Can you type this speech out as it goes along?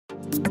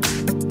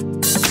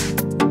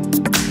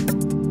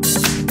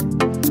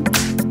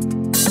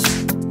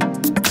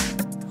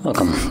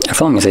Welcome, your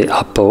phone is a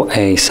OPPO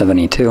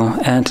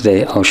A72 and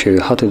today I'll show you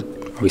how to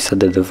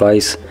reset the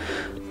device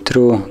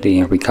through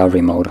the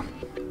recovery mode.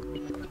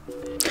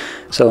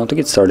 So to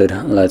get started,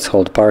 let's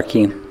hold power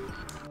key,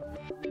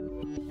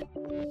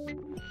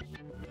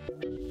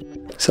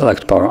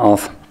 select power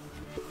off,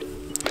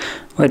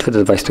 wait for the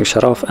device to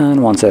shut off,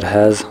 and once it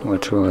has,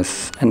 which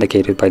was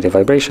indicated by the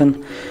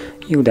vibration,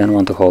 you then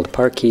want to hold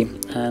power key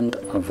and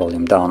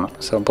volume down.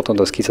 So both of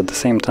those keys at the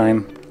same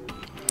time,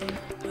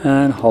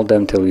 and hold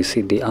them till you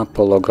see the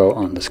OPPO logo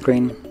on the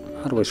screen,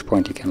 at which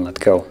point you can let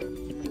go.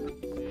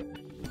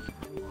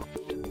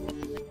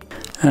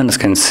 And as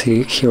you can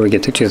see, here we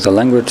get to choose the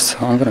language, so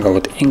I'm gonna go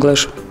with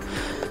English,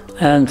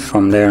 and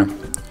from there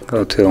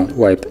go to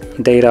wipe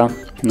data.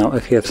 Now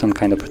if you have some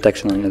kind of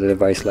protection on the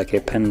device like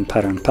a PIN,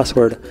 pattern,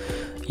 password,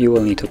 you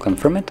will need to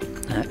confirm it.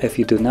 If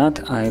you do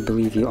not, I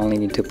believe you only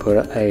need to put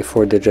a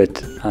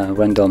 4-digit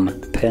random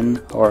PIN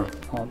or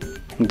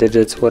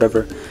digits,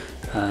 whatever,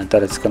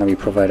 that it's going to be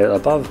provided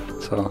above.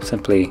 So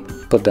simply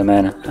put them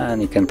in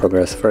and you can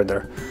progress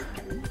further.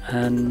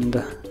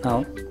 And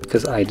now,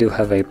 because I do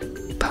have a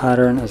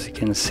pattern, as you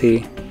can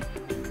see,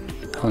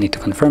 I'll need to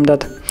confirm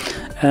that.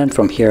 And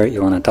from here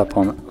you want to tap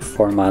on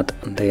format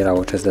data,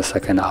 which is the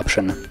second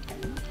option.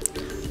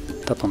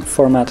 Tap on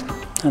format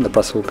and the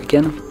process will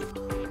begin.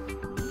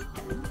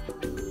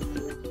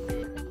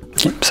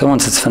 Okay, so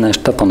once it's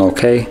finished, tap on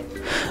OK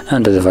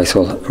and the device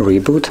will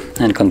reboot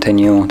and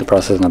continue the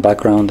process in the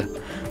background.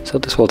 So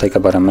this will take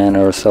about a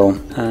minute or so,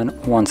 and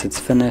once it's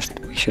finished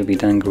we should be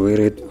then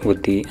greeted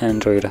with the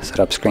Android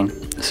setup screen.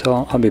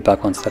 So I'll be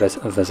back once that is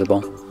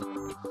visible.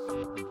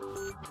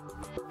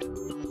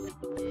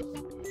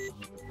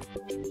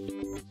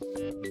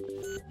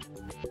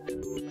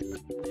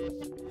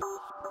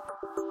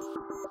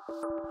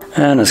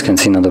 And as you can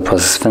see, now the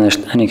process is finished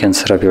and you can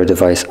set up your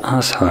device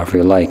as however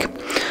you like.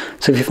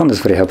 So if you found this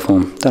very helpful,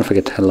 don't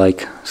forget to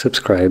like,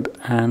 subscribe,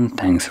 and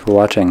thanks for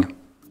watching.